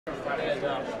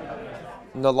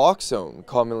Naloxone,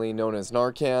 commonly known as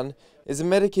Narcan, is a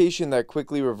medication that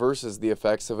quickly reverses the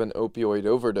effects of an opioid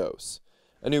overdose.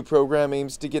 A new program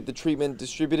aims to get the treatment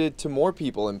distributed to more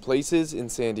people in places in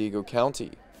San Diego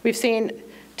County. We've seen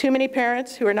too many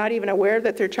parents who are not even aware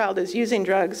that their child is using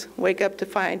drugs wake up to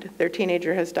find their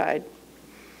teenager has died.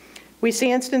 We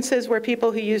see instances where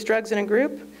people who use drugs in a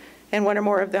group and one or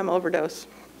more of them overdose.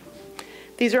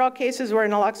 These are all cases where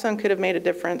naloxone could have made a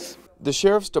difference. The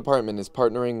Sheriff's Department is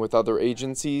partnering with other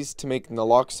agencies to make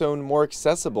naloxone more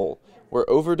accessible where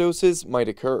overdoses might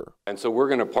occur. And so we're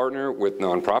going to partner with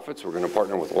nonprofits, we're going to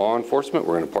partner with law enforcement,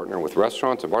 we're going to partner with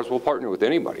restaurants and bars, we'll partner with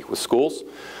anybody, with schools,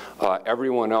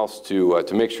 everyone else to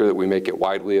make sure that we make it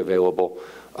widely available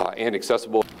and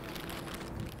accessible.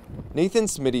 Nathan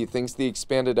Smitty thinks the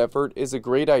expanded effort is a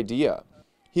great idea.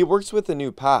 He works with A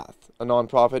New Path, a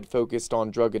nonprofit focused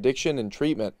on drug addiction and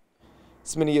treatment.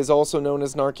 Smitty is also known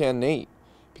as Narcan Nate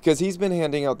because he's been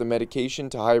handing out the medication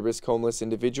to high-risk homeless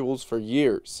individuals for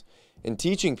years and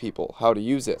teaching people how to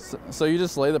use it. So you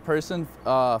just lay the person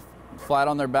flat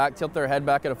on their back, tilt their head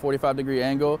back at a 45-degree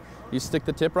angle. You stick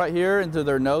the tip right here into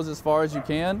their nose as far as you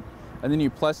can, and then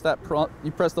you press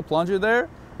the plunger there,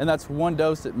 and that's one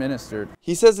dose administered.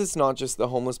 He says it's not just the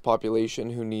homeless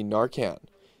population who need Narcan.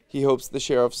 He hopes the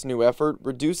sheriff's new effort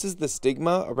reduces the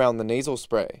stigma around the nasal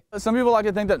spray. Some people like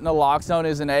to think that naloxone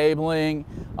is enabling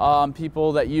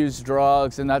people that use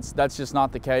drugs, and that's just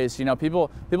not the case. You know, people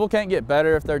can't get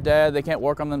better if they're dead. They can't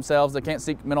work on themselves. They can't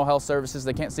seek mental health services.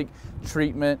 They can't seek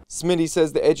treatment. Smitty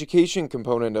says the education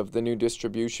component of the new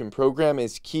distribution program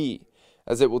is key,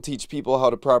 as it will teach people how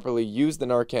to properly use the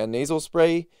Narcan nasal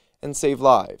spray and save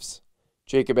lives.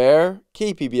 Jacob Aere,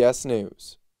 KPBS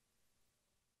News.